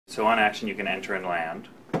So on action, you can enter and land.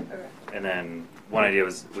 Okay. And then one idea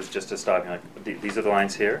was just to stop. You're like, these are the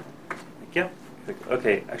lines here. Like, yeah. Like,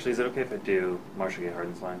 okay. Actually, is it okay if I do Marcia Gay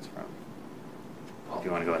Harden's lines from? If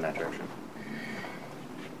you want to go in that direction.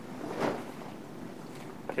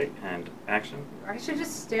 Okay, and action. I should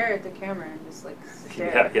just stare at the camera and just like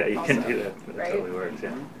stare. Yeah, you also, can do that. That right? totally works.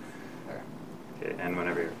 Yeah. Okay. Okay, and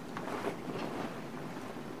whenever you're.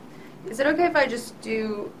 Is it okay if I just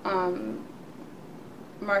do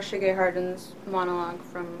Marcia Gay Harden's monologue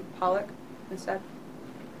from Pollock instead?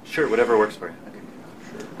 Sure, whatever works for you. Okay.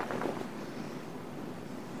 Sure.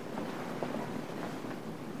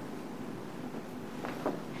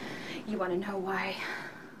 You want to know why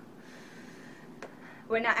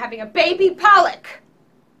we're not having a baby, Pollock?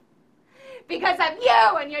 Because of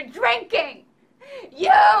you and your drinking.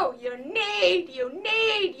 You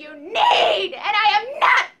need, and I am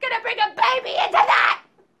not going to bring a baby into that,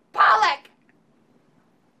 Pollock.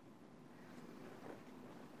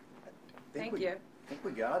 Thank you. I think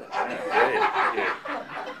we got it. Great.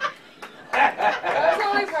 That was the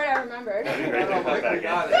only part I remembered.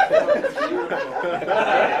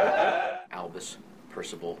 Albus,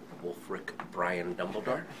 Percival, Wulfric, Brian,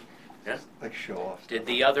 Dumbledore. Yeah. Like show off. Did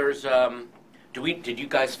the others? Did you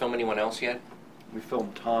guys film anyone else yet? We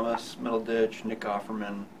filmed Thomas, Middleditch, Nick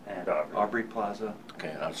Offerman, And Aubrey Plaza.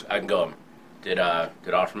 Okay, I can go. Did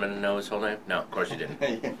Offerman know his whole name? No, of course he didn't.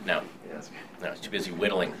 No, Yes. no, he's too busy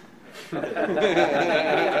whittling.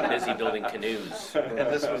 Busy building canoes. And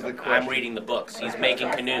this was the question. I'm reading the books. He's making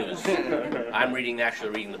canoes. I'm actually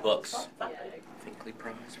reading the books. Finkley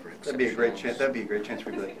Prize for That'd be a great exceptional- chance. That'd be a great chance for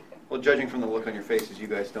you to be like, well, judging from the look on your faces, you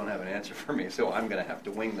guys don't have an answer for me, so I'm going to have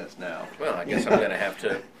to wing this now. Well, I guess I'm going to have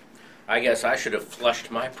to. I guess I should have flushed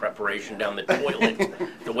my preparation down the toilet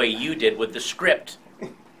the way you did with the script.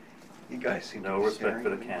 You guys seem No to be respect for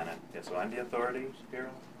the staring. canon. Yeah, so I'm the authority here.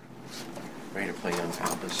 Ready to play young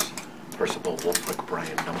Albus, Percival, Wulfric,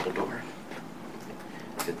 Brian, Dumbledore.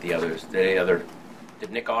 Did the others?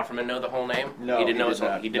 Did Nick Offerman know the whole name? No, he didn't know he his did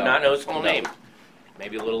whole, not. He did No. not know his whole No. name.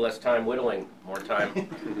 Maybe a little less time whittling, more time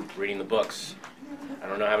reading the books. I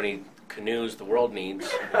don't know how many canoes the world needs.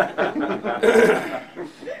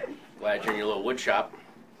 Glad you're in your little wood shop.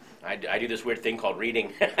 I do this weird thing called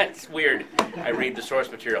reading. It's weird. I read the source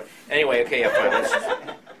material. Anyway, okay, yeah,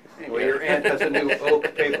 fine. Anyway, your aunt has a new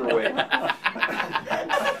oak paperweight.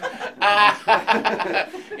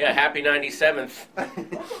 Yeah, happy 97th.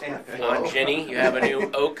 Aunt Jenny, you have a new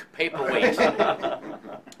oak paperweight. Are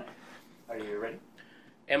you ready?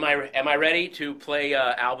 Am I ready to play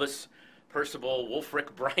Albus, Percival,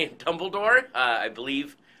 Wulfric, Brian, Dumbledore? I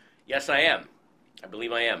believe, yes, I am. I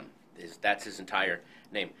believe I am. That's his entire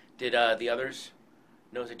name. Did the others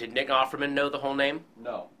know? Did Nick Offerman know the whole name?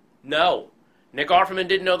 No. No. Nick Offerman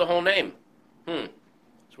didn't know the whole name.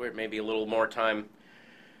 It's weird. Maybe a little more time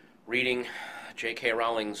reading J.K.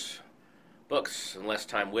 Rowling's books and less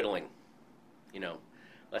time whittling. You know,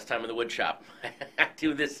 less time in the wood shop. I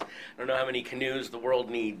do this. I don't know how many canoes the world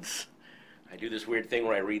needs. I do this weird thing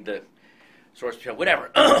where I read the source material.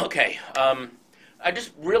 Whatever. Okay. I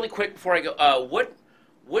just really quick before I go.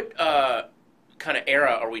 What kind of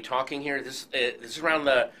era are we talking here? This is around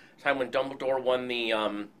the time when Dumbledore won the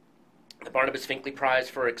Barnabas Finkley Prize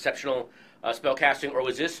for exceptional spellcasting, or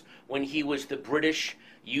was this when he was the British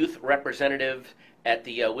youth representative at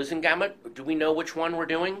the Wizengamot? Do we know which one we're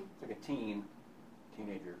doing? It's like a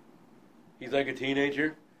teenager. He's like a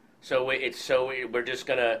teenager, so we're just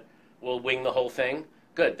we'll wing the whole thing.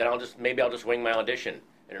 Good. Then I'll just wing my audition,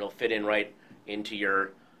 and it'll fit in right into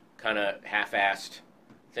your kind of half-assed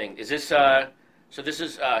thing. Is this so? This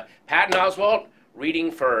is Patton Oswalt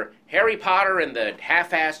reading for Harry Potter and the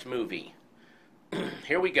half-assed movie.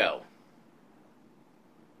 Here we go.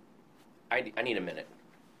 I need a minute.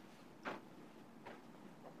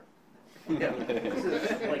 Yeah.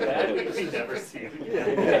 Like that? We never see him.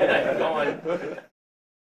 Go on.